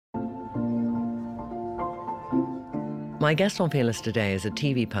My guest on Fearless today is a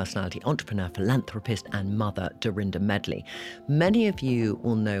TV personality, entrepreneur, philanthropist, and mother, Dorinda Medley. Many of you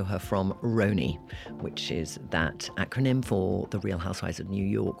will know her from RHONY, which is that acronym for The Real Housewives of New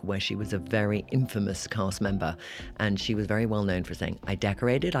York, where she was a very infamous cast member. And she was very well known for saying, I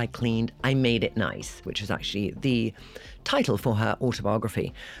decorated, I cleaned, I made it nice, which is actually the title for her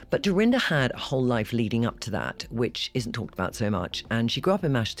autobiography. But Dorinda had a whole life leading up to that, which isn't talked about so much. And she grew up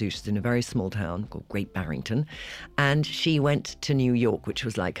in Massachusetts in a very small town called Great Barrington. And she went to New York, which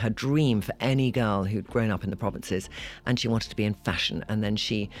was like her dream for any girl who'd grown up in the provinces. And she wanted to be in fashion. And then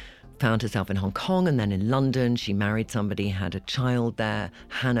she found herself in Hong Kong and then in London. She married somebody, had a child there,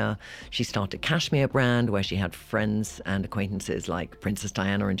 Hannah. She started a cashmere brand where she had friends and acquaintances like Princess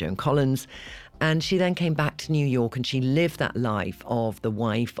Diana and Joan Collins. And she then came back to New York and she lived that life of the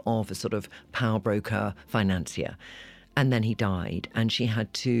wife of a sort of power broker financier. And then he died and she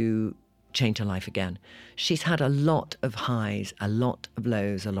had to change her life again. She's had a lot of highs, a lot of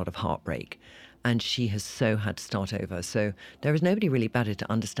lows, a lot of heartbreak. And she has so had to start over. So there is nobody really better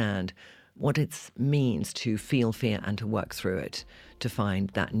to understand what it means to feel fear and to work through it, to find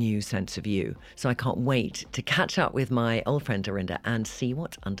that new sense of you. So I can't wait to catch up with my old friend Dorinda and see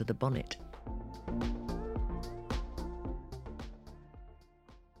what's under the bonnet.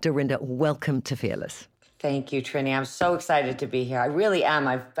 Dorinda, welcome to Fearless. Thank you, Trinny. I'm so excited to be here. I really am.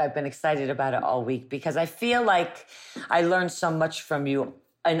 I've been excited about it all week because I feel like I learned so much from you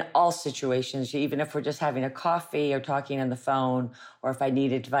in all situations, even if we're just having a coffee or talking on the phone, or if I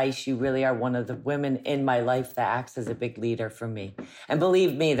need advice, you really are one of the women in my life that acts as a big leader for me. And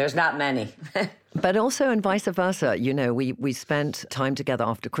believe me, there's not many. But also, and vice versa, you know, we spent time together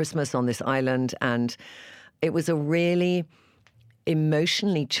after Christmas on this island, and it was a really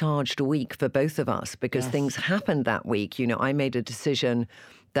emotionally charged week for both of us because things happened that week. You know, I made a decision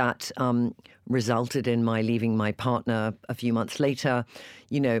that resulted in my leaving my partner a few months later.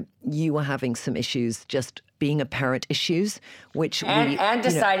 You know, you were having some issues, just being a parent issues, which and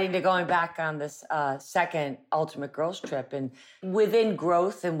deciding to going back on this second ultimate girls trip. And within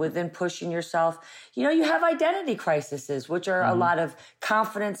growth and within pushing yourself, you know, you have identity crises, which are a lot of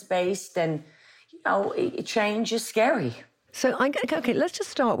confidence based, and you know, change is scary. So okay, let's just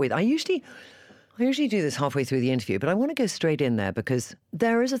start with, I usually do this halfway through the interview, but I want to go straight in there because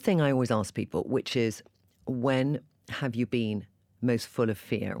there is a thing I always ask people, which is, when have you been most full of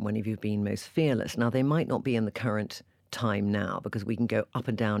fear and when have you been most fearless? Now, they might not be in the current time now because we can go up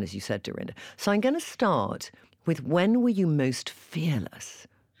and down, as you said, Dorinda. So I'm going to start with, when were you most fearless?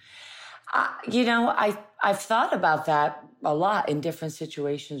 You know, I've thought about that a lot in different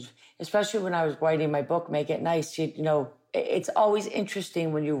situations, especially when I was writing my book, Make It Nice. You know, it's always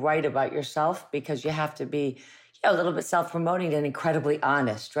interesting when you write about yourself because you have to be a little bit self-promoting and incredibly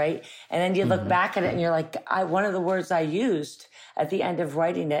honest, right? And then you look back at it and you're like, one of the words I used at the end of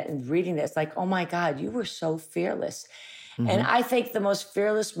writing it and reading it, it's like, oh my God, you were so fearless. And I think the most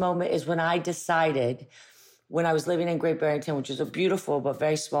fearless moment is when I decided, when I was living in Great Barrington, which is a beautiful but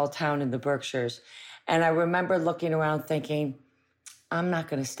very small town in the Berkshires. And I remember looking around thinking, I'm not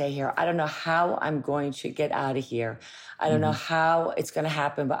going to stay here. I don't know how I'm going to get out of here. I don't know how it's going to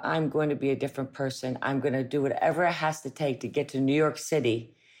happen, but I'm going to be a different person. I'm going to do whatever it has to take to get to New York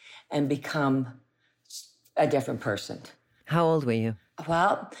City and become a different person. How old were you?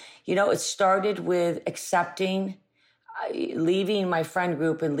 Well, you know, it started with accepting leaving my friend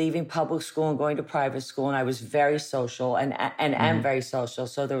group and leaving public school and going to private school. And I was very social and am very social.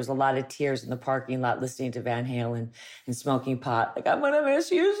 So there was a lot of tears in the parking lot listening to Van Halen and smoking pot. Like, I'm going to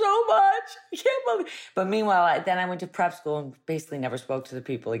miss you so much. I can't believe. But meanwhile, then I went to prep school and basically never spoke to the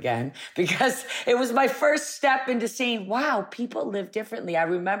people again because it was my first step into seeing, wow, people live differently. I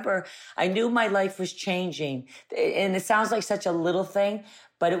remember I knew my life was changing. And it sounds like such a little thing,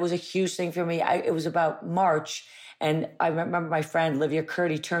 but it was a huge thing for me. It was about March. And I remember my friend, Livia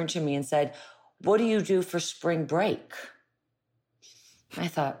Curdy, turned to me and said, what do you do for spring break? I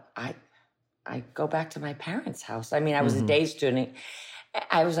thought, I go back to my parents' house. I mean, I was a day student.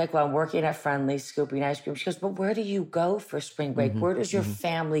 I was like, well, I'm working at Friendly's, scooping ice cream. She goes, but where do you go for spring break? Where does your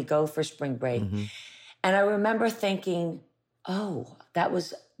family go for spring break? And I remember thinking, oh,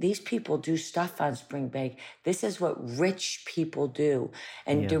 these people do stuff on spring break. This is what rich people do.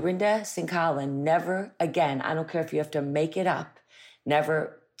 And Dorinda Sinkala, never again, I don't care if you have to make it up,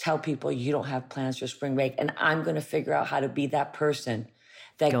 never tell people you don't have plans for spring break. And I'm going to figure out how to be that person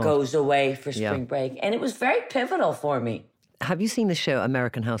that goes away for spring break. And it was very pivotal for me. Have you seen the show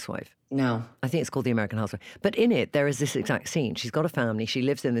American Housewife? No. I think it's called The American Housewife. But in it, there is this exact scene. She's got a family. She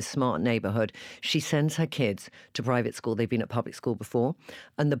lives in this smart neighborhood. She sends her kids to private school. They've been at public school before.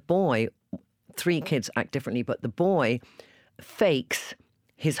 And the boy three kids act differently, but the boy fakes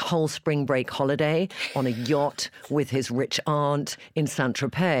his whole spring break holiday on a yacht with his rich aunt in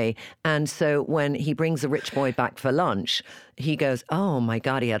Saint-Tropez. And so when he brings the rich boy back for lunch, he goes, oh my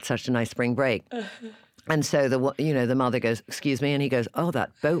God, he had such a nice spring break. And so the mother goes, excuse me. And he goes, oh, that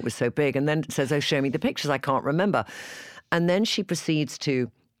boat was so big. And then says, oh, show me the pictures. I can't remember. And then she proceeds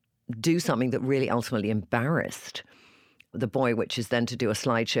to do something that really ultimately embarrassed the boy, which is then to do a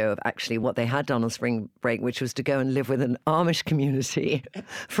slideshow of actually what they had done on spring break, which was to go and live with an Amish community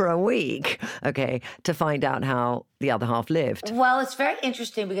for a week, okay, to find out how the other half lived. Well, it's very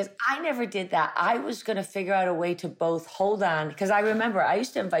interesting because I never did that. I was going to figure out a way to both hold on, because I remember I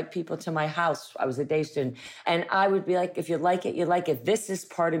used to invite people to my house. I was a day student, and I would be like, if you like it, you like it. This is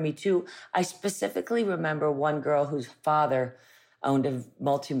part of me too. I specifically remember one girl whose father owned a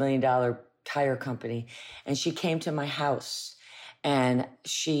multi-million-dollar tire company, and she came to my house and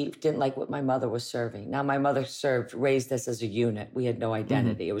she didn't like what my mother was serving. Now, my mother raised us as a unit. We had no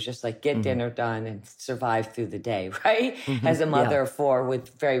identity. It was just like get dinner done and survive through the day, right? As a mother of four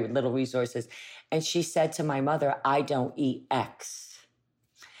with very little resources. And she said to my mother, I don't eat X.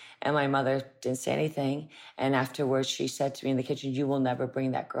 And my mother didn't say anything. And afterwards, she said to me in the kitchen, you will never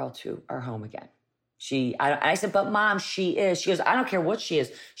bring that girl to our home again. I said, but Mom, she is. She goes, I don't care what she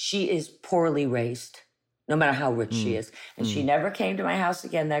is. She is poorly raised, no matter how rich she is. And she never came to my house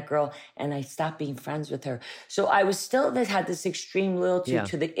again, that girl. And I stopped being friends with her. So I was still had this extreme loyalty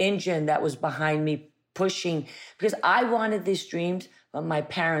to the engine that was behind me pushing, because I wanted these dreams, but my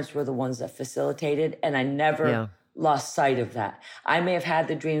parents were the ones that facilitated. And I never lost sight of that. I may have had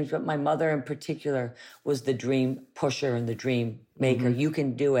the dreams, but my mother in particular was the dream pusher and the dream maker. You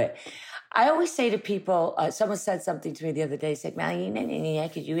can do it. I always say to people, someone said something to me the other day, said,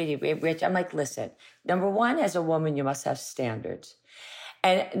 could you really be rich? I'm like, listen, number one, as a woman, you must have standards.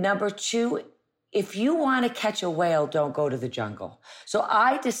 And number two, if you want to catch a whale, don't go to the jungle. So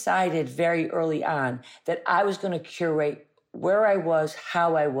I decided very early on that I was going to curate where I was,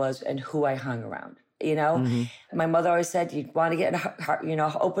 how I was, and who I hung around. You know, my mother always said, you want to get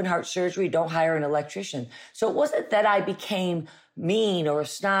open heart surgery, don't hire an electrician. So it wasn't that I became mean or a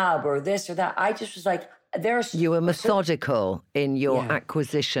snob or this or that. I just was like, you were methodical in your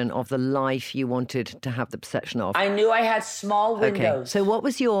acquisition of the life you wanted to have the perception of. I knew I had small windows. Okay. So what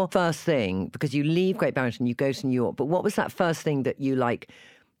was your first thing? Because you leave Great Barrington, you go to New York, but what was that first thing that you like?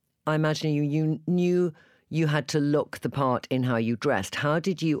 I imagine you knew you had to look the part in how you dressed. How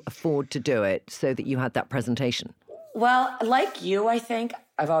did you afford to do it so that you had that presentation? Well, like you, I think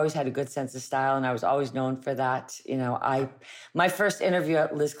I've always had a good sense of style, and I was always known for that. You know, my first interview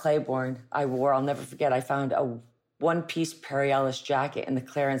at Liz Claiborne, I'll never forget, I found a one-piece Perry Ellis jacket in the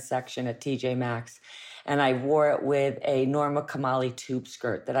clearance section at TJ Maxx, and I wore it with a Norma Kamali tube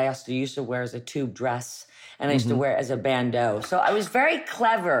skirt that I also used to wear as a tube dress, and I used to wear it as a bandeau. So I was very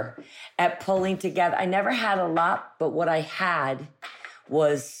clever at pulling together. I never had a lot, but what I had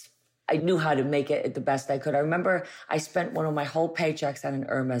was, I knew how to make it the best I could. I remember I spent one of my whole paychecks on an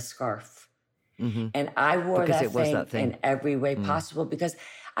Hermes scarf. And I wore that thing in every way possible, because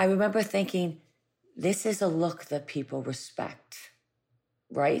I remember thinking, this is a look that people respect,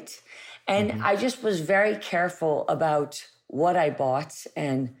 right? And I just was very careful about what I bought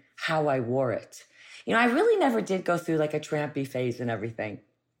and how I wore it. You know, I really never did go through like a trampy phase and everything.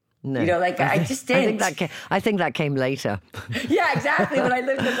 No. You know, like I just didn't. I think that came later. Yeah, exactly. When I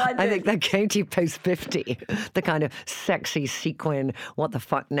lived in London. I think that came to you post-50, the kind of sexy sequin, what the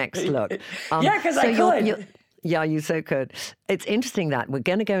fuck next look. Yeah, because I could. Yeah, you so could. It's interesting that we're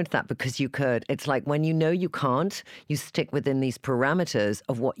going to go into that because you could. It's like when you know you can't, you stick within these parameters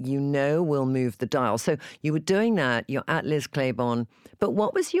of what you know will move the dial. So you were doing that. You're at Liz Claiborne. But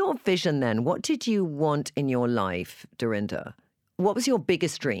what was your vision then? What did you want in your life, Dorinda? What was your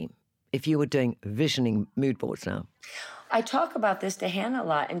biggest dream if you were doing visioning mood boards now? I talk about this to Hannah a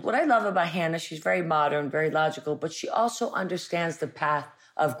lot. And what I love about Hannah, she's very modern, very logical, but she also understands the path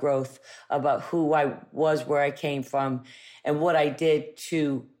of growth, about who I was, where I came from, and what I did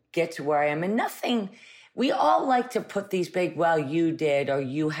to get to where I am. And nothing, we all like to put these big, well, you did, or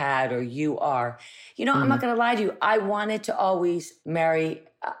you had, or you are. You know, I'm not going to lie to you. I wanted to always marry.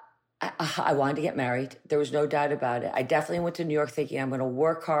 I wanted to get married. There was no doubt about it. I definitely went to New York thinking I'm going to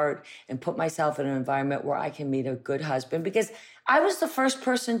work hard and put myself in an environment where I can meet a good husband, because I was the first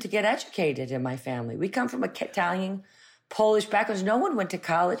person to get educated in my family. We come from Italian, Polish backgrounds. No one went to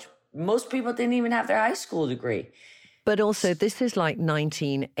college. Most people didn't even have their high school degree. But also, this is like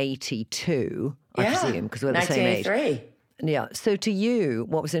 1982, I presume, because we're the same age. 1983. Yeah. So to you,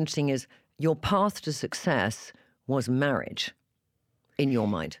 what was interesting is your path to success was marriage in your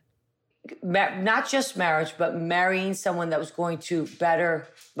mind. not just marriage, but marrying someone that was going to better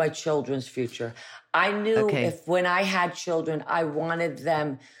my children's future. I knew if when I had children, I wanted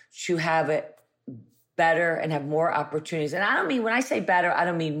them to have it better and have more opportunities. And I don't mean, when I say better, I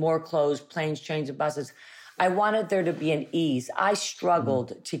don't mean more clothes, planes, trains, and buses. I wanted there to be an ease. I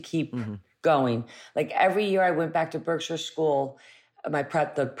struggled to keep going. Like every year I went back to Berkshire school, the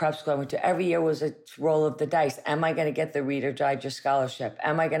prep school I went to, every year was a roll of the dice. Am I going to get the Reader Digest scholarship?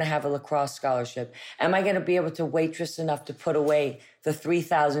 Am I going to have a lacrosse scholarship? Am I going to be able to waitress enough to put away the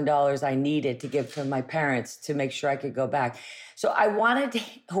 $3,000 I needed to give to my parents to make sure I could go back? So I wanted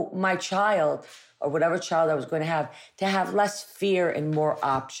my child, or whatever child I was going to have less fear and more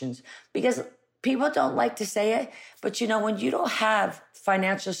options. Because people don't like to say it, but when you don't have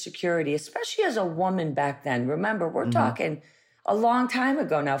financial security, especially as a woman back then, remember, we're talking a long time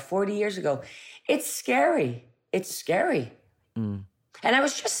ago now, 40 years ago. It's scary. It's scary. And I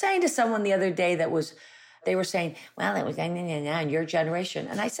was just saying to someone the other day they were saying, well, it was in your generation.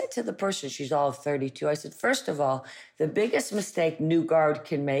 And I said to the person, she's all of 32, I said, first of all, the biggest mistake new guard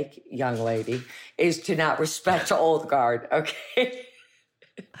can make, young lady, is to not respect old guard, okay?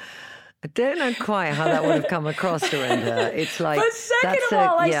 I don't know quite how that would have come across, Dorinda. It's like, but second of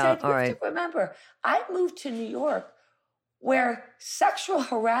all, I said, you have right. to remember, I moved to New York where sexual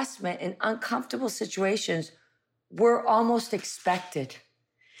harassment in uncomfortable situations were almost expected.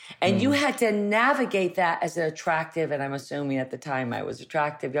 And you had to navigate that as an attractive, and I'm assuming at the time I was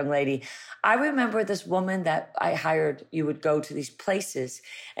attractive young lady. I remember this woman that I hired, you would go to these places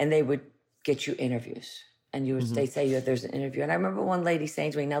and they would get you interviews. And they say there's an interview. And I remember one lady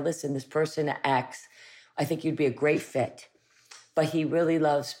saying to me, now listen, this person X, I think you'd be a great fit. But he really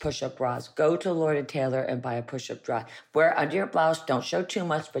loves push-up bras. Go to Lord & Taylor and buy a push-up bra. Wear under your blouse. Don't show too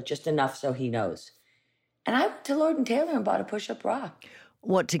much, but just enough so he knows. And I went to Lord & Taylor and bought a push-up bra.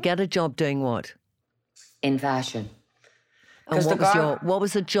 What, to get a job doing what? In fashion. And what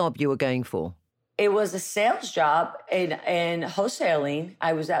was the job you were going for? It was a sales job in wholesaling.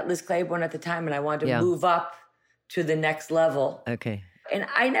 I was at Liz Claiborne at the time, and I wanted to move up to the next level. Okay. And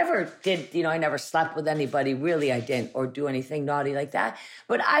I never did, I never slept with anybody, really I didn't, or do anything naughty like that.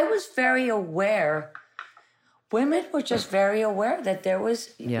 But I was very aware, women were just very aware that there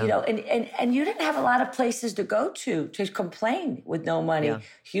was, and you didn't have a lot of places to go to complain with no money. Yeah.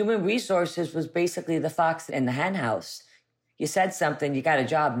 Human resources was basically the fox in the hen house. You said something, you got a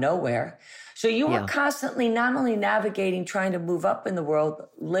job nowhere. So you were constantly not only navigating, trying to move up in the world,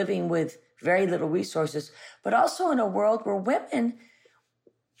 living with very little resources, but also in a world where women,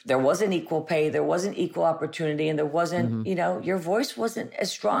 there wasn't equal pay, there wasn't equal opportunity, and there wasn't, your voice wasn't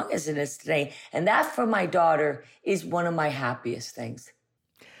as strong as it is today. And that, for my daughter, is one of my happiest things.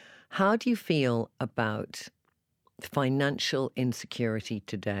 How do you feel about financial insecurity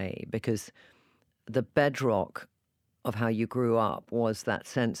today? Because the bedrock of how you grew up was that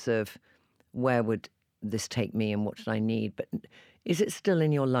sense of, where would this take me and what should I need? But is it still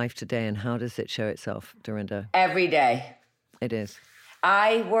in your life today, and how does it show itself, Dorinda? Every day. It is.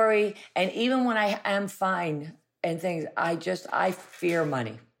 I worry, and even when I am fine and things, I fear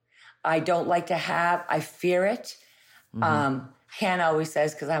money. I don't like to have, I fear it. Hannah always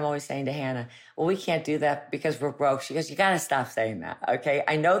says, because I'm always saying to Hannah, well, we can't do that because we're broke. She goes, you got to stop saying that, okay?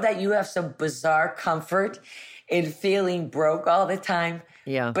 I know that you have some bizarre comfort in feeling broke all the time.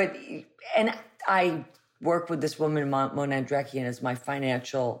 Yeah. And I work with this woman, Mona Andrekian, as my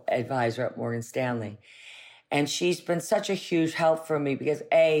financial advisor at Morgan Stanley. And she's been such a huge help for me because,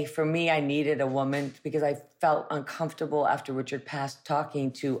 for me, I needed a woman because I felt uncomfortable after Richard passed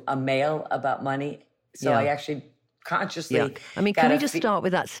talking to a male about money. So I actually consciously... Yeah. I mean, can we just start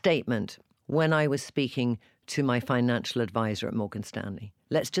with that statement? When I was speaking to my financial advisor at Morgan Stanley.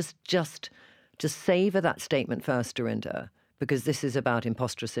 Let's just savor that statement first, Dorinda, because this is about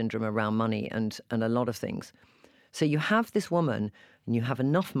imposter syndrome around money and a lot of things. So you have this woman and you have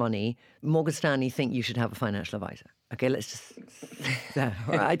enough money. Morgan Stanley think you should have a financial advisor. Okay, let's just...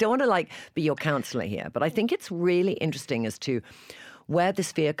 I don't want to be your counselor here, but I think it's really interesting as to where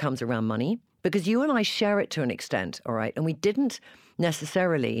this fear comes around money, because you and I share it to an extent, all right? And we didn't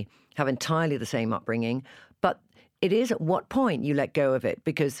necessarily have entirely the same upbringing, but it is at what point you let go of it,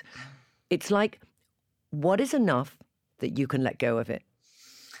 because it's like, what is enough that you can let go of it?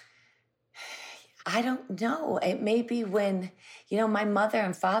 I don't know. It may be when, my mother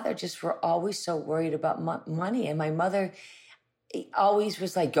and father just were always so worried about money. And my mother always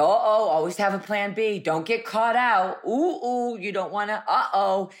was like, always have a plan B. Don't get caught out. Ooh, you don't want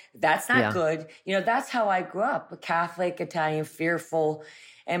to, that's not good. That's how I grew up, Catholic, Italian, fearful.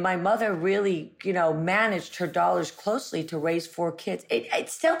 And my mother really, managed her dollars closely to raise 4 kids. It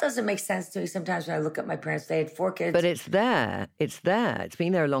still doesn't make sense to me sometimes when I look at my parents. They had 4 kids. But it's there. It's there. It's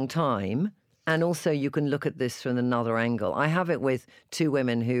been there a long time. And also you can look at this from another angle. I have it with 2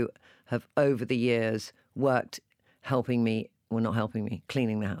 women who have over the years worked cleaning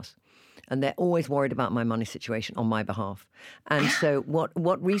the house. And they're always worried about my money situation on my behalf. And so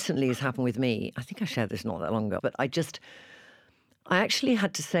what recently has happened with me, I think I shared this not that long ago, but I actually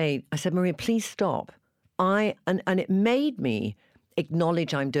had to say, I said, Maria, please stop. And it made me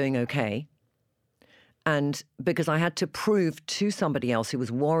acknowledge I'm doing okay. And because I had to prove to somebody else who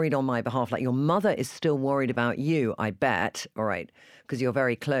was worried on my behalf, like your mother is still worried about you, I bet, all right, because you're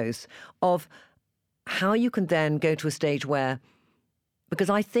very close, of how you can then go to a stage where, because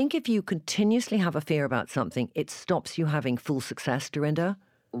I think if you continuously have a fear about something, it stops you having full success, Dorinda.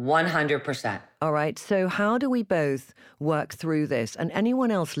 100%. All right. So how do we both work through this? And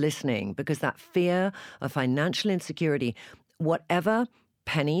anyone else listening, because that fear of financial insecurity, whatever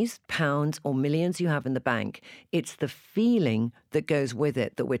pennies, pounds, or millions you have in the bank, it's the feeling that goes with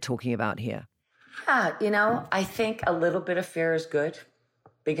it that we're talking about here. Yeah, I think a little bit of fear is good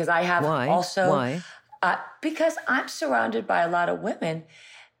because I have also... Why? Because I'm surrounded by a lot of women.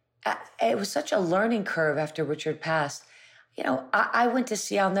 It was such a learning curve after Richard passed. I went to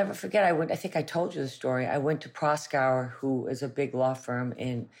see, I'll never forget, I think I told you the story. I went to Proskauer, who is a big law firm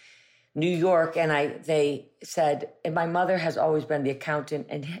in New York, and they said, and my mother has always been the accountant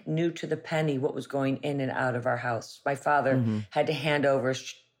and knew to the penny what was going in and out of our house. My father had to hand over a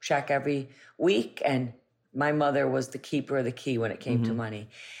check every week, and my mother was the keeper of the key when it came to money.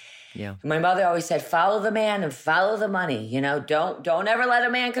 Yeah. My mother always said, follow the man and follow the money. Don't ever let a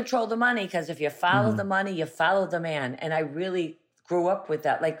man control the money, because if you follow the money, you follow the man. And I really grew up with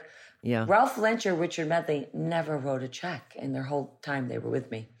that. Like Ralph Lynch or Richard Medley never wrote a check in their whole time they were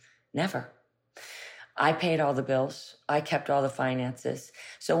with me. Never. I paid all the bills. I kept all the finances.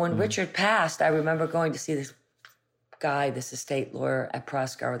 So when Richard passed, I remember going to see this guy, this estate lawyer at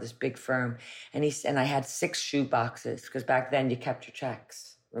Proskauer, this big firm. And I had 6 shoe boxes, because back then you kept your checks.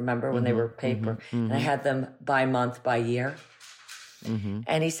 Remember when they were paper? And I had them by month, by year.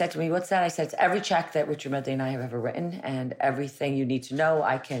 And he said to me, what's that? I said, it's every check that Richard Medley and I have ever written, and everything you need to know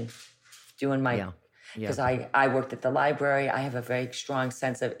I can do in my... Because I worked at the library. I have a very strong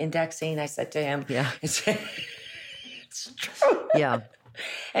sense of indexing. I said to him, it's true. Yeah.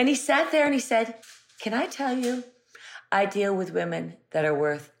 And he sat there and he said, can I tell you, I deal with women that are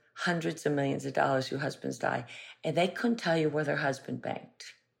worth hundreds of millions of dollars whose husbands die, and they couldn't tell you where their husband banked.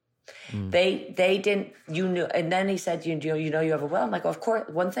 They didn't, and then he said, you have a will? I'm like, of course.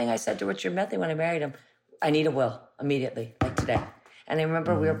 One thing I said to Richard Medley when I married him, I need a will immediately, like today. And I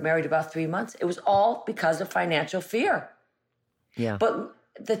remember we were married about 3 months. It was all because of financial fear. Yeah. But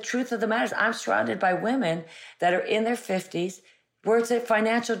the truth of the matter is I'm surrounded by women that are in their 50s where it's a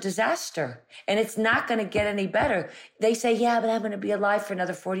financial disaster and it's not going to get any better. They say, but I'm going to be alive for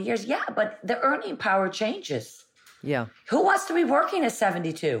another 40 years. Yeah, but the earning power changes. Yeah. Who wants to be working at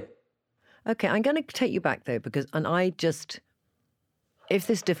 72? Okay, I'm going to take you back, though, because, if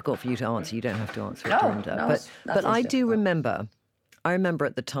this is difficult for you to answer, you don't have to answer it, Dorinda. But I do remember,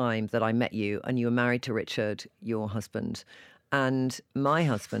 at the time that I met you and you were married to Richard, your husband, and my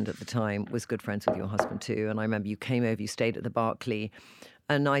husband at the time was good friends with your husband too. And I remember you came over, you stayed at the Berkeley,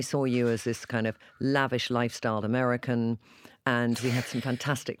 and I saw you as this kind of lavish lifestyle American, and we had some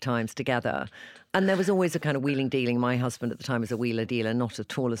fantastic times together. And there was always a kind of wheeling dealing. My husband at the time was a wheeler dealer, not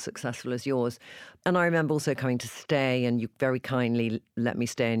at all as successful as yours. And I remember also coming to stay, and you very kindly let me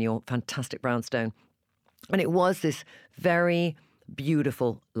stay in your fantastic brownstone. And it was this very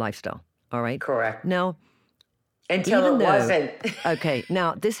beautiful lifestyle, all right? Correct. Now, until it wasn't. Okay,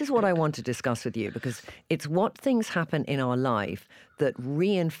 now this is what I want to discuss with you, because it's what things happen in our life that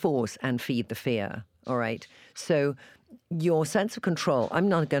reinforce and feed the fear, all right? So your sense of control, I'm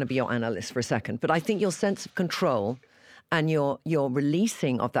not going to be your analyst for a second, but I think your sense of control and your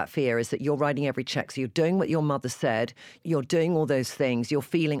releasing of that fear is that you're writing every check. So you're doing what your mother said, you're doing all those things, you're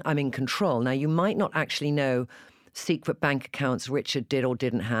feeling I'm in control. Now, you might not actually know secret bank accounts Richard did or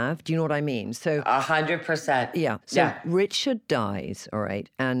didn't have. Do you know what I mean? So 100%. Yeah. So Richard dies, all right,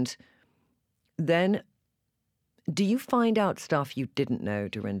 and then do you find out stuff you didn't know,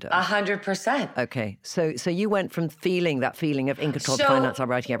 Dorinda? 100%. Okay. So you went from that feeling of in control of finance, I'm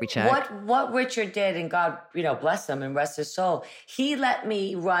writing every check. What Richard did, and God, bless him and rest his soul, he let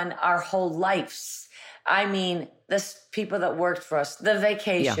me run our whole lives. I mean, the people that worked for us, the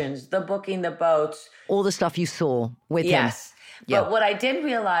vacations, the booking the boats. All the stuff you saw with him. Yes. But what I did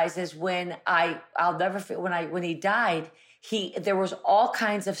realize is when he died, There was all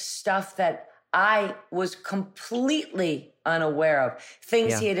kinds of stuff that I was completely unaware of.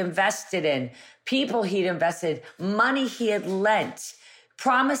 Things he had invested in, people he'd invested, money he had lent,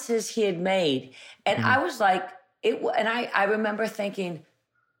 promises he had made. And I was like, I remember thinking,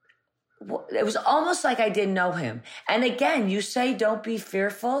 it was almost like I didn't know him. And again, you say don't be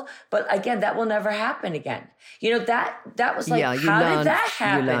fearful, but again, that will never happen again. That was like, how did that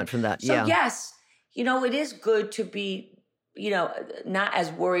happen? You learned from that, So yes, it is good to be, not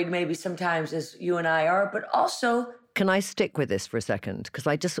as worried maybe sometimes as you and I are, but also... Can I stick with this for a second? Because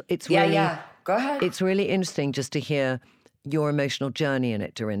it's really... Yeah, go ahead. It's really interesting just to hear your emotional journey in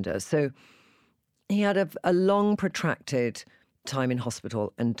it, Dorinda. So he had a long, protracted time in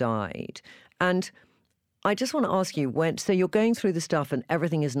hospital and died. And I just want to ask you, so you're going through the stuff and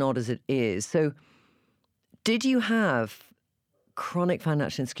everything is not as it is. So did you have chronic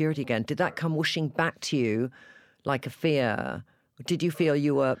financial insecurity again? Did that come whooshing back to you like a fear? Did you feel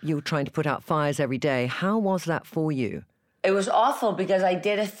you were trying to put out fires every day? How was that for you? It was awful because I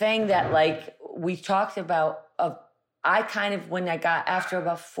did a thing that like we talked about I kind of, after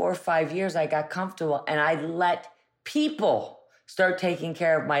about 4 or 5 years, I got comfortable and I let people start taking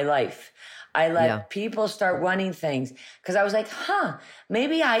care of my life. I let people start running things because I was like,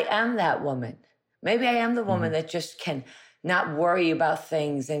 maybe I am that woman. Maybe I am the woman that just can not worry about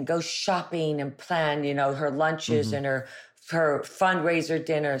things and go shopping and plan, her lunches and her fundraiser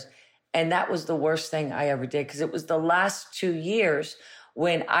dinners. And that was the worst thing I ever did because it was the last 2 years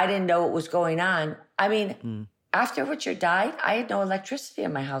when I didn't know what was going on. I mean, after Richard died, I had no electricity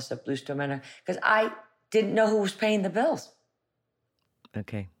in my house at Bluestone Manor because I didn't know who was paying the bills.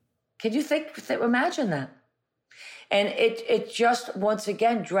 Okay. Can you imagine that? And it just, once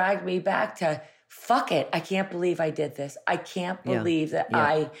again, dragged me back to, fuck it. I can't believe I did this. I can't believe that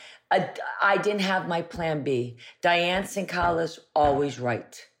I didn't have my plan B. Diane Sincala's always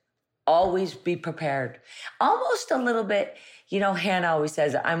right. Always be prepared. Almost a little bit, Hannah always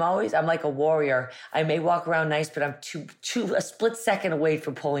says, I'm like a warrior. I may walk around nice, but I'm a split second away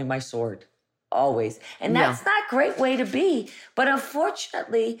from pulling my sword. Always. And that's not a great way to be. But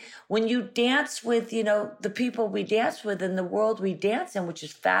unfortunately, when you dance with, the people we dance with in the world we dance in, which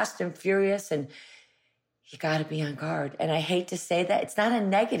is fast and furious, and you got to be on guard. And I hate to say that. It's not a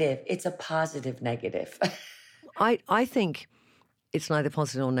negative. It's a positive negative. I think it's neither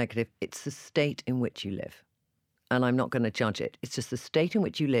positive nor negative. It's the state in which you live. And I'm not going to judge it. It's just the state in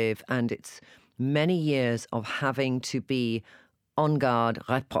which you live. And it's many years of having to be on guard,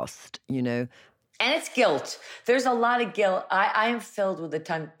 riposte, And it's guilt. There's a lot of guilt. I am filled with a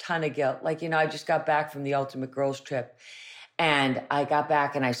ton of guilt. Like, I just got back from the Ultimate Girls Trip. And I got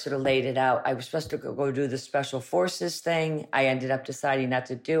back and I sort of laid it out. I was supposed to go do the Special Forces thing. I ended up deciding not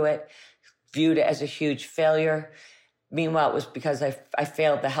to do it. Viewed it as a huge failure. Meanwhile, it was because I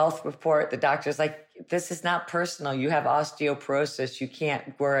failed the health report. The doctor's like, this is not personal. You have osteoporosis. You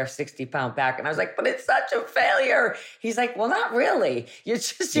can't wear a 60-pound back. And I was like, but it's such a failure. He's like, well, not really. You're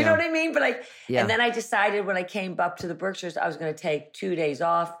just, you know what I mean? But and then I decided when I came up to the Berkshires, I was going to take 2 days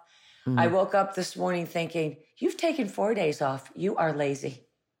off. I woke up this morning thinking, you've taken 4 days off. You are lazy.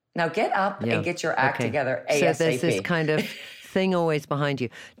 Now get up and get your act together ASAP. So there's this kind of thing always behind you.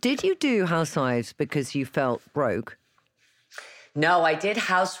 Did you do Housewives because you felt broke? No, I did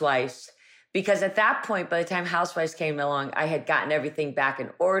Housewives because at that point, by the time Housewives came along, I had gotten everything back in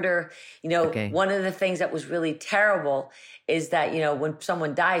order. One of the things that was really terrible is that, when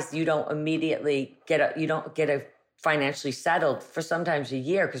someone dies, you don't immediately get a financially settled for sometimes a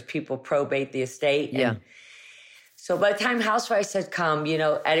year because people probate the estate. And so by the time Housewives had come,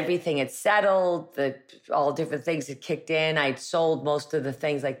 everything had settled, all different things had kicked in. I'd sold most of the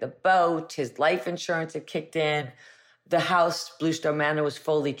things like the boat, his life insurance had kicked in. The house, Bluestone Manor, was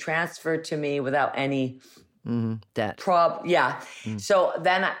fully transferred to me without any debt. So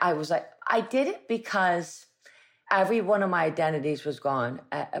then I was like, I did it because every one of my identities was gone.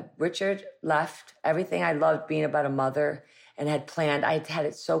 Richard left. Everything I loved being about a mother and had planned. I had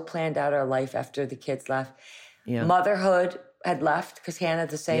it so planned out our life after the kids left. Yeah. Motherhood had left because Hannah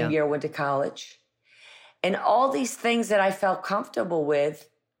the same year went to college. And all these things that I felt comfortable with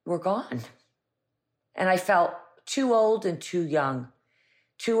were gone. And I felt too old and too young.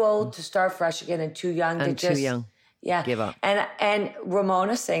 Too old to start fresh again and too young to just... too young. Yeah. Give up. And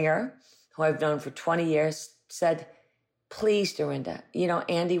Ramona Singer, who I've known for 20 years, said, please, Dorinda,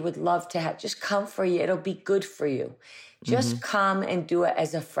 Andy would love to just come for you. It'll be good for you. Just come and do it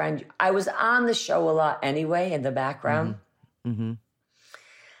as a friend. I was on the show a lot anyway in the background. And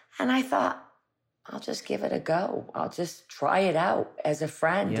I thought, I'll just give it a go. I'll just try it out as a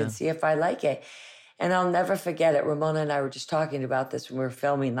friend and see if I like it. And I'll never forget it. Ramona and I were just talking about this when we were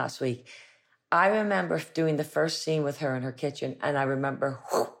filming last week. I remember doing the first scene with her in her kitchen, and I remember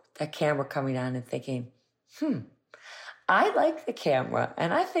that camera coming on and thinking, I like the camera,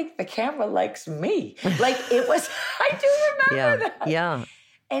 and I think the camera likes me. Like, it was, I do remember that. Yeah.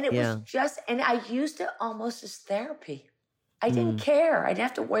 And it was just, and I used it almost as therapy. I didn't care. I didn't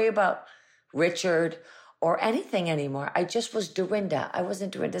have to worry about Richard or anything anymore. I just was Dorinda. I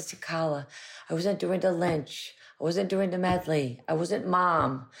wasn't Dorinda Sakala. I wasn't Dorinda Lynch. I wasn't Dorinda Medley. I wasn't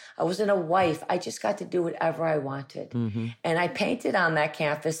mom. I wasn't a wife. I just got to do whatever I wanted. And I painted on that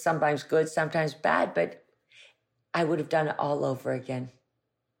canvas, sometimes good, sometimes bad, but I would have done it all over again.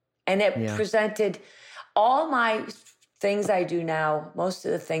 And it presented all my things I do now, most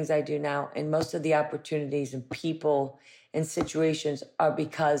of the things I do now, and most of the opportunities and people and situations are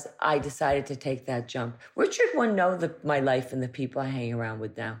because I decided to take that jump. Richard wouldn't know my life and the people I hang around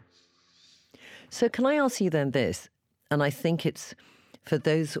with now. So can I ask you then this? And I think it's for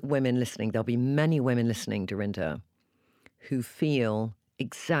those women listening, there'll be many women listening, Dorinda, who feel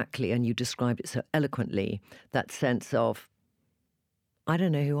exactly, and you described it so eloquently, that sense of, I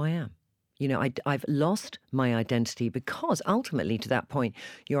don't know who I am. You know, I've lost my identity because ultimately to that point,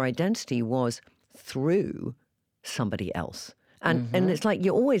 your identity was through somebody else. And it's like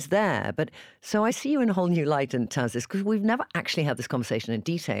you're always there. But so I see you in a whole new light in terms of this, because we've never actually had this conversation in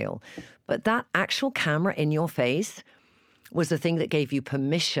detail. But that actual camera in your face was the thing that gave you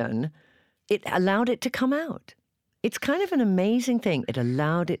permission. It allowed it to come out. It's kind of an amazing thing. It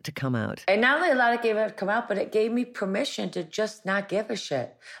allowed it to come out. And not only allowed it to come out, but it gave me permission to just not give a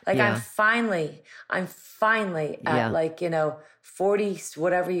shit. Like I'm finally at 40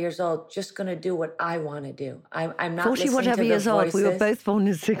 whatever years old, just going to do what I want to do. I'm not 40 whatever years old. We were both born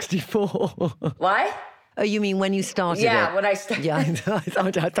in 64. What? Oh, you mean when you started it? When I started. Yeah,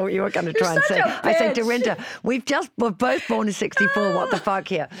 I thought you were going to try and say. I said, Dorinda, we're both born in 64. What the fuck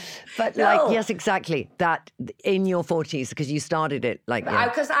here? But yes, exactly. That in your 40s, because you started it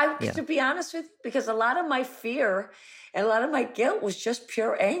To be honest with you, because a lot of my fear and a lot of my guilt was just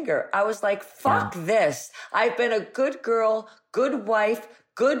pure anger. I was like, fuck this. I've been a good girl, good wife,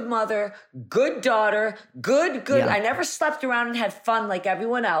 good mother, good daughter, good. Yeah. I never slept around and had fun like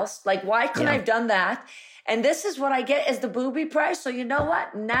everyone else. Like, why couldn't I have done that? And this is what I get as the booby price. So you know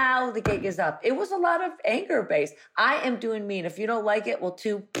what? Now the gig is up. It was a lot of anger based. I am doing me. And if you don't like it, well,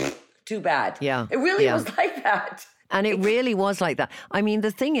 too bad. Yeah. It really was like that. And it really was like that. I mean,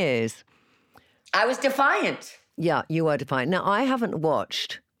 the thing is, I was defiant. Yeah, you were defiant. Now, I have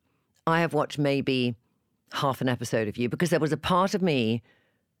watched maybe half an episode of you because there was a part of me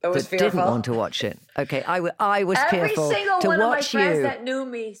that didn't want to watch it. Okay, I was fearful to watch you. Every single one of my friends that knew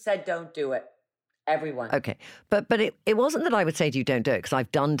me said, don't do it. Everyone. Okay, but it wasn't that I would say to you, don't do it, because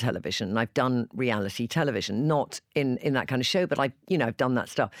I've done television and I've done reality television, not in that kind of show, but I've done that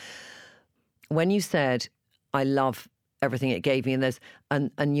stuff. When you said, I love everything it gave me,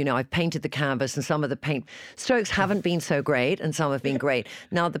 and I've painted the canvas, and some of the paint strokes haven't been so great and some have been great.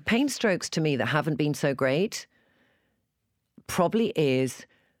 Now, the paint strokes to me that haven't been so great probably is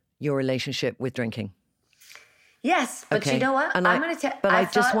your relationship with drinking. Yes, but you know what? And I want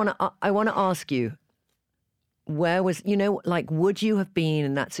to ask you, where was, would you have been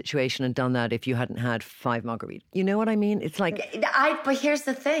in that situation and done that if you hadn't had 5 margaritas? You know what I mean? It's like... But here's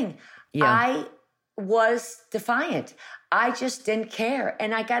the thing. Yeah. I was defiant. I just didn't care.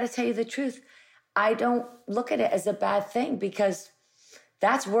 And I got to tell you the truth. I don't look at it as a bad thing because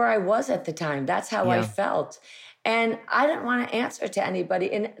that's where I was at the time. That's how I felt. And I didn't want to answer to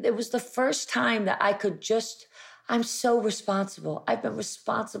anybody. And it was the first time that I could just... I'm so responsible. I've been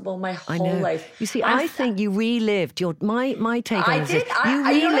responsible my whole life. You see, I think you relived my take on this. You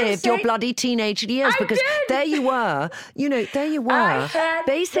relived your bloody teenage years because there you were. There you were.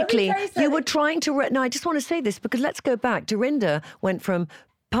 Basically, you were trying to... No, I just want to say this because let's go back. Dorinda went from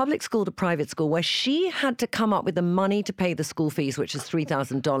public school to private school where she had to come up with the money to pay the school fees, which is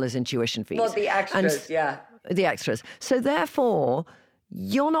 $3,000 in tuition fees. Well, the extras, The extras. So therefore,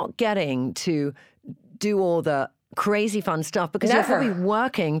 you're not getting to do all the crazy fun stuff because you're probably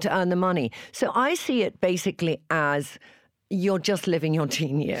working to earn the money. So I see it basically as you're just living your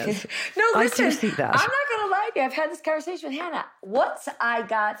teen years. No, listen, I do see that. I'm not going to lie to you. I've had this conversation with Hannah. Once I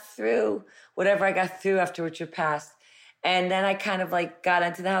got through whatever I got through after Richard passed, and then I kind of got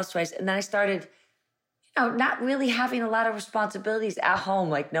into the Housewives, and then I started, not really having a lot of responsibilities at home,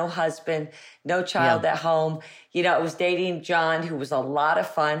 like no husband, no child at home. I was dating John, who was a lot of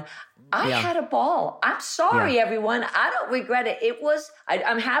fun. I had a ball. I'm sorry, everyone. I don't regret it.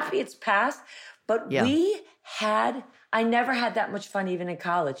 I'm happy it's passed, but we had I never had that much fun even in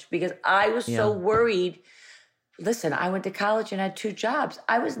college because I was so worried. Listen, I went to college and had 2 jobs.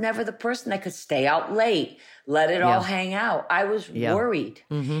 I was never the person that could stay out late, let it all hang out. I was worried.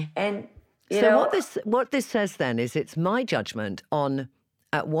 And, you know, what this says then is it's my judgment on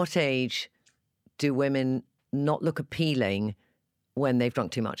at what age do women not look appealing when they've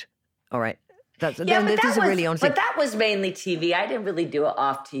drunk too much. All right. This is a really honest. But that was mainly TV. I didn't really do it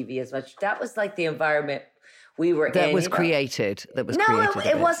off TV as much. That was like the environment we were in. That was created. No,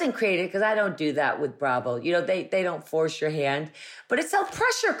 it wasn't created because I don't do that with Bravo. You know, they don't force your hand. But it's a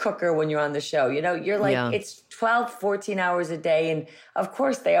pressure cooker when you're on the show. You know, you're like, it's 12, 14 hours a day. And of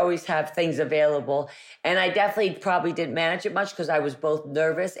course, they always have things available. And I definitely probably didn't manage it much because I was both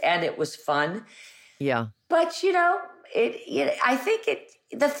nervous and it was fun. Yeah. But, you know, I think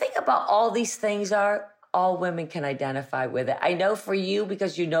the thing about all these things are all women can identify with it. I know for you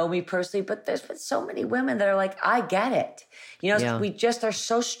because you know me personally, but there's been so many women that are like, I get it. You know, we just are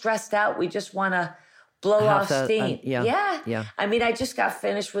so stressed out. We just want to blow off steam. Yeah. I mean, I just got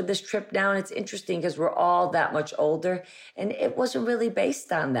finished with this trip now, and it's interesting because we're all that much older, and it wasn't really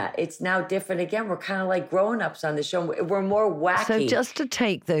based on that. It's now different again. We're kind of like grown-ups on the show. We're more wacky. So just to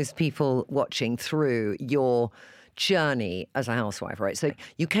take those people watching through your journey as a housewife, right? So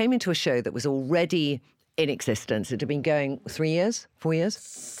you came into a show that was already in existence. It had been going 3 years, 4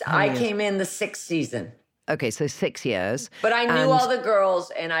 years? I came in the 6th season. Okay, so 6 years. But I knew all the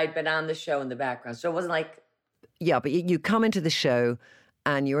girls and I'd been on the show in the background. So it wasn't like... Yeah, but you come into the show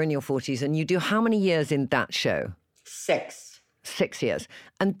and you're in your 40s and you do how many years in that show? 6. 6 years.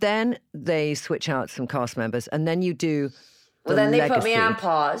 And then they switch out some cast members and then you do Well, then they put me on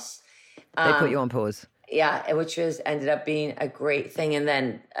pause. They put you on pause. Yeah, which ended up being a great thing. And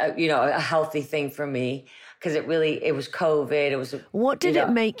then, you know, a healthy thing for me because it was COVID. What did it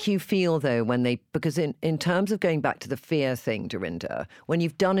make you feel though because in terms of going back to the fear thing, Dorinda, when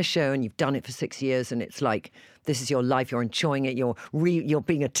you've done a show and you've done it for 6 years and it's like, this is your life, you're enjoying it, you're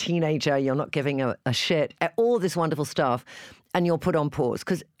being a teenager, you're not giving a shit, all this wonderful stuff, and you're put on pause.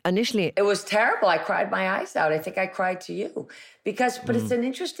 Because initially... It was terrible. I cried my eyes out. I think I cried to you. But it's an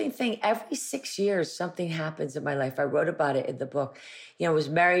interesting thing. Every 6 years, something happens in my life. I wrote about it in the book. You know, I was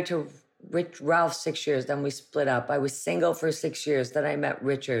married to Ralph 6 years, then we split up. I was single for 6 years, then I met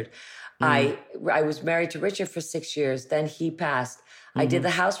Richard. I was married to Richard for 6 years, then he passed. I did The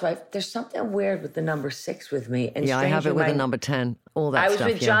Housewife. There's something weird with the number 6 with me. And I have it with the number 10, all that stuff. I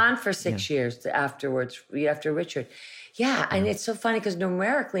was with John for 6 years afterwards, after Richard. Yeah, and it's so funny because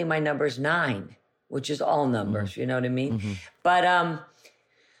numerically my number's 9, which is all numbers, you know what I mean? But,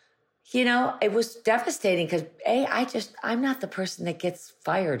 you know, it was devastating because, I'm not the person that gets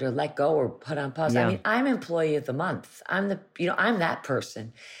fired or let go or put on pause. I mean, I'm employee of the month. I'm that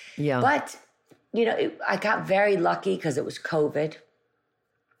person. Yeah. But, you know, I got very lucky because it was COVID.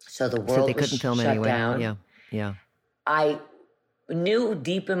 So the world they couldn't film shut anyway. down. Yeah. I knew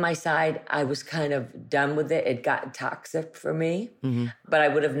deep in my side I was kind of done with it. It got toxic for me, but I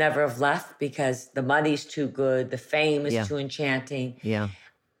would have never have left because the money's too good, the fame is too enchanting. Yeah.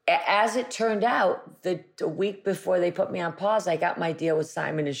 As it turned out, the week before they put me on pause, I got my deal with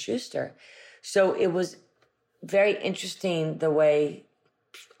Simon & Schuster. So it was very interesting the way,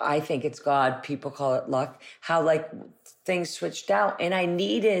 I think it's God, people call it luck, how like things switched out. And I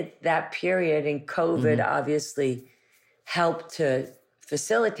needed that period, and COVID obviously helped to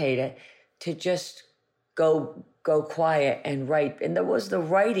facilitate it, to just go quiet and write. And there was the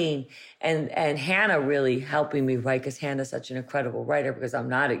writing and Hannah really helping me write, because Hannah's such an incredible writer, because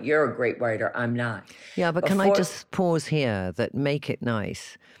you're a great writer, I'm not. Yeah, but can I just pause here that make it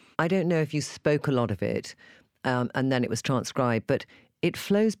nice? I don't know if you spoke a lot of it and then it was transcribed, but it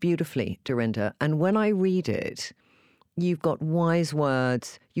flows beautifully, Dorinda. And when I read it, you've got wise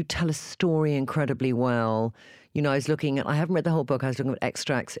words, you tell a story incredibly well. You know, I haven't read the whole book, I was looking at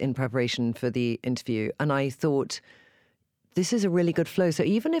extracts in preparation for the interview, and I thought, this is a really good flow. So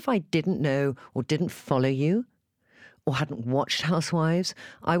even if I didn't know or didn't follow you or hadn't watched Housewives,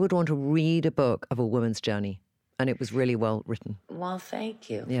 I would want to read a book of a woman's journey. And it was really well written. Well, thank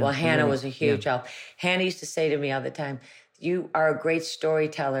you. Yeah, well, Hannah was a huge help. Hannah used to say to me all the time, you are a great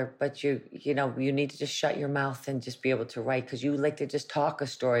storyteller, but you need to just shut your mouth and just be able to write, because you like to just talk a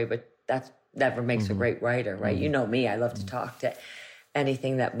story, but that never makes a great writer, right? You know me, I love to talk to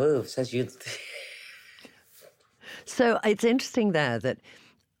anything that moves, as you... So it's interesting there that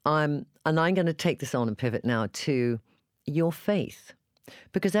I'm going to take this on and pivot now to your faith.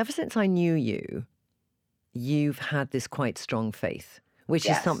 Because ever since I knew you, you've had this quite strong faith, which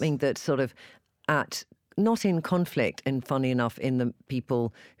is something that sort of not in conflict, and funny enough, in the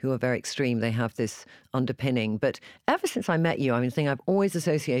people who are very extreme, they have this underpinning. But ever since I met you, I mean, the thing I've always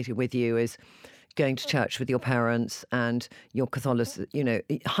associated with you is going to church with your parents and your Catholic,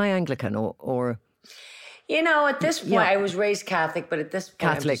 high Anglican or at this point, I was raised Catholic, but at this point,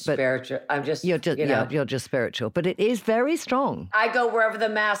 Catholic, I'm just spiritual. I'm just, you're just spiritual, but it is very strong. I go wherever the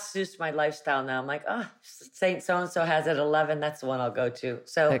mass suits my lifestyle now. I'm like, Saint so-and-so has it at 11. That's the one I'll go to.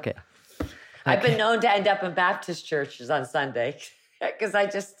 So okay. I've been known to end up in Baptist churches on Sunday because I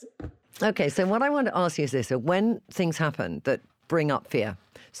just... Okay, so what I want to ask you is this. So when things happen that bring up fear,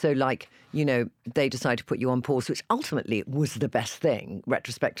 so like, they decide to put you on pause, which ultimately was the best thing,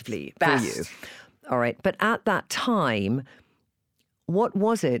 retrospectively, for you. All right. But at that time, what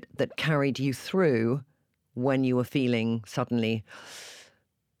was it that carried you through when you were feeling suddenly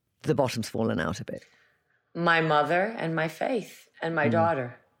the bottom's fallen out a bit? My mother and my faith and my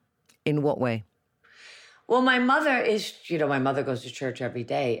daughter. In what way? Well, my mother is, my mother goes to church every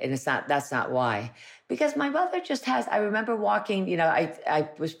day, and that's not why. Because my mother just has, I remember walking, I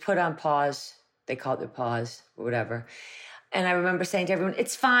was put on pause. They called it pause or whatever. And I remember saying to everyone,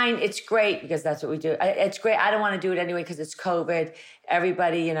 it's fine, it's great, because that's what we do. It's great. I don't want to do it anyway because it's COVID.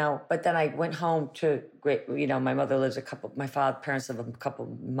 Everybody, But then I went home to my mother lives my parents live a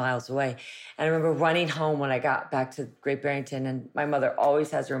couple miles away. And I remember running home when I got back to Great Barrington, and my mother always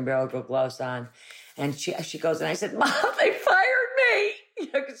has her umbilical gloves on. And she goes, and I said, Mom, they fired me.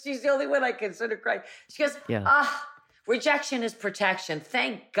 Because she's the only one I can sort of cry. She goes, rejection is protection.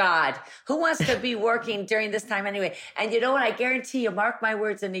 Thank God. Who wants to be working during this time anyway? And you know what? I guarantee you, mark my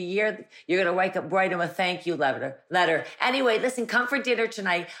words, in a year, you're going to write them a thank you letter. Anyway, listen, come for dinner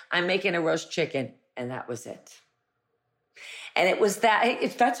tonight. I'm making a roast chicken. And that was it. And it was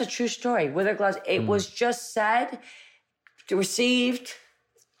that's a true story. With her gloves, it was just said, received.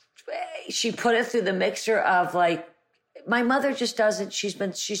 She put it through the mixer of my mother just doesn't.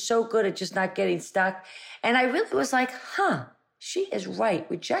 She's so good at just not getting stuck. And I really was like, she is right.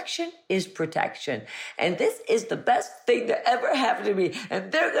 Rejection is protection. And this is the best thing that ever happened to me.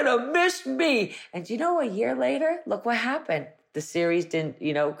 And they're going to miss me. And a year later, look what happened. The series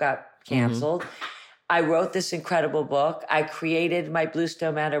got canceled. I wrote this incredible book. I created my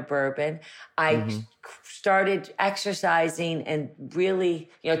Bluestone Manor bourbon. I started exercising and really,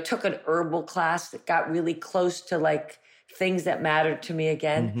 took an herbal class that got really close to things that mattered to me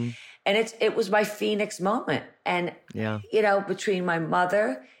again. And it was my Phoenix moment. And, between my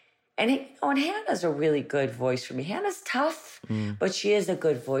mother and Hannah's a really good voice for me. Hannah's tough, but she is a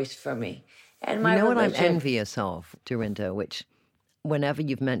good voice for me. And my what I'm envious of, Dorinda, which whenever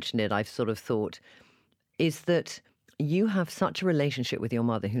you've mentioned it, I've sort of thought, is that you have such a relationship with your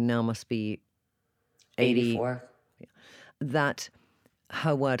mother, who now must be 84, that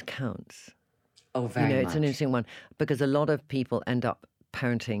her word counts. Oh, very much. It's an interesting one, because a lot of people end up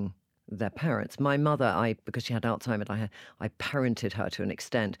parenting their parents. My mother, because she had Alzheimer's, I parented her to an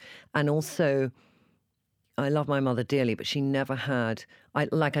extent. And also, I love my mother dearly, but she never had, I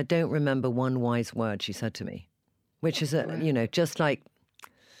don't remember one wise word she said to me, which is, just like,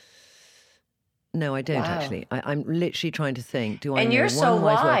 no, I don't actually. I'm literally trying to think, do I know one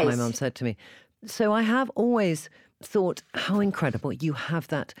wise word my mum said to me? So I have always thought how incredible you have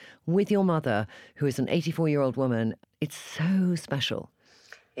that with your mother, who is an 84-year-old woman. It's so special.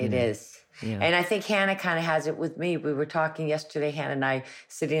 It is. Yeah. And I think Hannah kind of has it with me. We were talking yesterday, Hannah and I,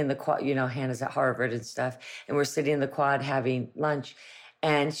 sitting in the quad, Hannah's at Harvard and stuff, and we're sitting in the quad having lunch.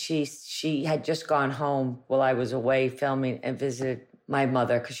 And she had just gone home while I was away filming and visited my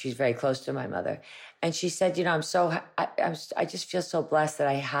mother, because she's very close to my mother. And she said, I just feel so blessed that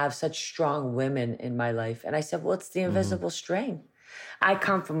I have such strong women in my life. And I said, well, it's the invisible string. I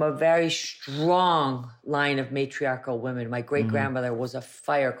come from a very strong line of matriarchal women. My great-grandmother was a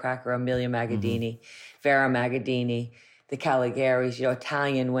firecracker, Amelia Magadini, Vera Magadini, the Caligaris,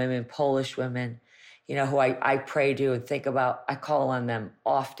 Italian women, Polish women, who I pray to and think about. I call on them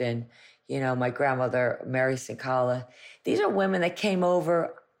often. My grandmother, Mary Sincala. These are women that came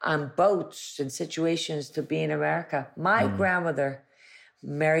over on boats and situations to be in America. My grandmother,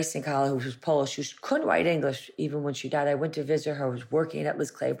 Mary Sincala, who was Polish, who couldn't write English even when she died. I went to visit her. I was working at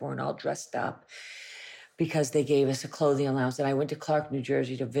Liz Claiborne, all dressed up, because they gave us a clothing allowance. And I went to Clark, New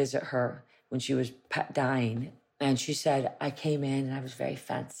Jersey to visit her when she was dying. And she said, I came in and I was very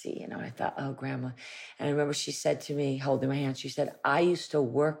fancy, and I thought, oh, Grandma. And I remember she said to me, holding my hand, she said, I used to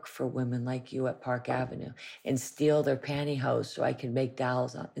work for women like you at Park Avenue and steal their pantyhose so I could make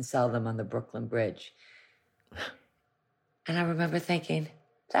dolls and sell them on the Brooklyn Bridge. And I remember thinking,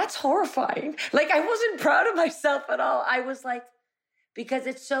 that's horrifying. I wasn't proud of myself at all. I was like, Because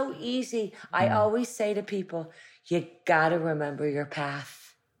it's so easy. I always say to people, you got to remember your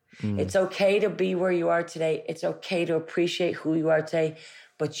path. It's okay to be where you are today. It's okay to appreciate who you are today,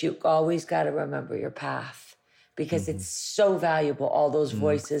 but you always got to remember your path because it's so valuable, all those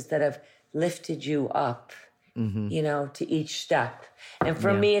voices that have lifted you up, you know, to each step. And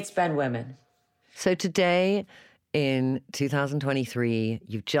for me, it's been women. So today in 2023,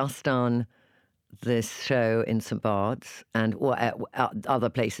 you've just done this show in St. Bart's and other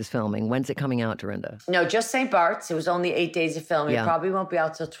places filming. When's it coming out, Dorinda? No, just St. Bart's. It was only 8 days of filming. It probably won't be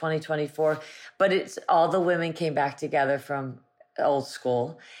out till 2024. But it's all the women came back together from old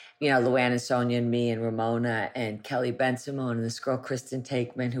school. You know, Luann and Sonia and me and Ramona and Kelly Ben-Simone and this girl, Kristen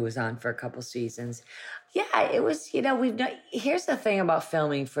Takeman, who was on for a couple seasons. Yeah, it was, you know, here's the thing about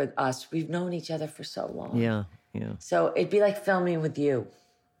filming for us. We've known each other for so long. Yeah. So it'd be like filming with you.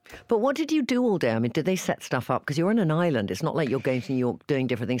 But what did you do all day? I mean, did they set stuff up? Because you're on an island. It's not like you're going to New York doing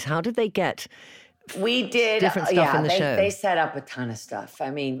different things. How did they get We did different stuff in the show? They set up a ton of stuff. I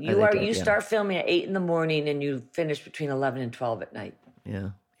mean, you start filming at 8 in the morning and you finish between 11 and 12 at night. Yeah.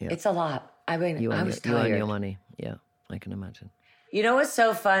 It's a lot. I mean, I was tired. You earn your money. Yeah, I can imagine. You know what's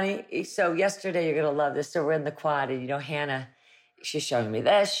so funny? So yesterday, you're going to love this. So we're in the quad and, you know, Hannah, she's showing me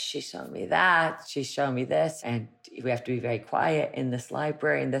this, she's showing me that, she's showing me this. And we have to be very quiet in this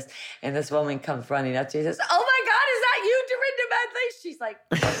library and this woman comes running up to me and says, oh my God, is that you, Dorinda Medley? She's like,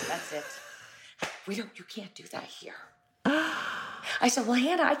 yes, that's it. You can't do that here. I said, well,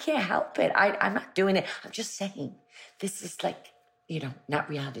 Hannah, I can't help it. I'm not doing it. I'm just saying, this is like, you know, not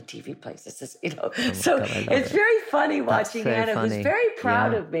reality TV place. This is, you know. So God, it's very funny watching Hannah, who's very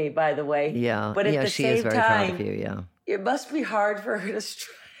proud of me, by the way. Yeah. But at the she same is very time, proud of you, yeah. It must be hard for her to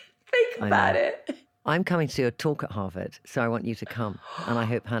think about it. I'm coming to do a talk at Harvard, so I want you to come. And I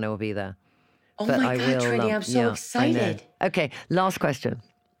hope Hannah will be there. Oh my God, Trinny, I'm so excited. Okay, last question.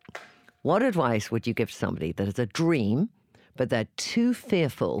 What advice would you give to somebody that has a dream, but they're too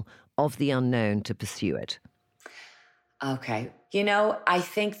fearful of the unknown to pursue it? Okay. You know, I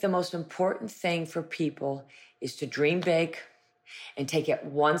think the most important thing for people is to dream big and take it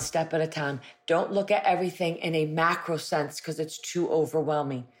one step at a time. Don't look at everything in a macro sense because it's too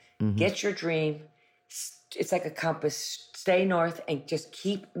overwhelming. Get your dream. It's like a compass. Stay north and just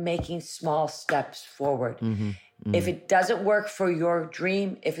keep making small steps forward. If it doesn't work for your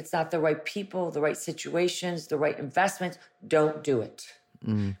dream, if it's not the right people, the right situations, the right investments, don't do it.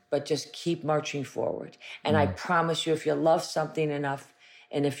 But just keep marching forward. And I promise you, if you love something enough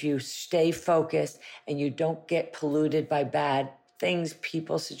and if you stay focused and you don't get polluted by bad things,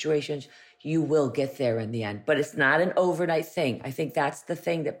 people, situations, you will get there in the end. But it's not an overnight thing. I think that's the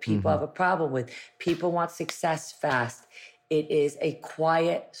thing that people have a problem with. People want success fast. It is a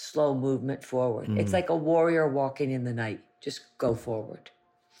quiet, slow movement forward. It's like a warrior walking in the night. Just go forward.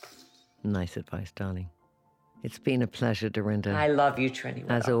 Nice advice, darling. It's been a pleasure, Dorinda. I love you, Trinny.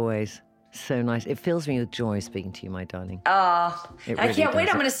 As always. So nice. It fills me with joy speaking to you, my darling. I can't wait.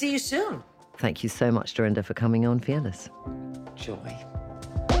 I'm going to see you soon. Thank you so much, Dorinda, for coming on Fearless. Joy.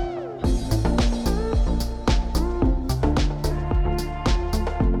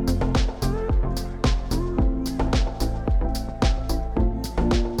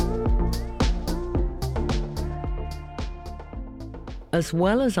 As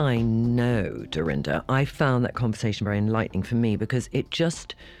well as I know Dorinda, I found that conversation very enlightening for me because it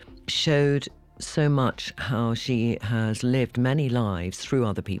just showed so much how she has lived many lives through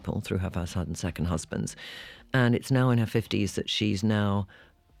other people, through her first and second husbands. And it's now in her 50s that she's now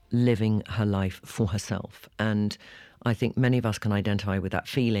living her life for herself. And I think many of us can identify with that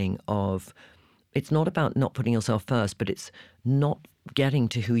feeling of it's not about not putting yourself first, but it's not getting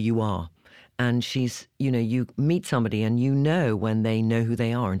to who you are. And she's, you know, you meet somebody and you know when they know who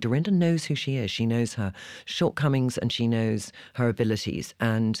they are. And Dorinda knows who she is. She knows her shortcomings and she knows her abilities.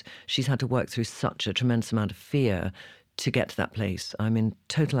 And she's had to work through such a tremendous amount of fear to get to that place. I'm in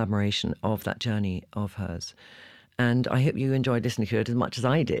total admiration of that journey of hers. And I hope you enjoyed listening to it as much as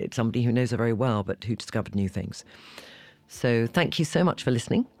I did, somebody who knows her very well, but who discovered new things. So thank you so much for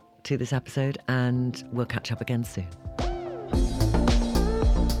listening to this episode, and we'll catch up again soon.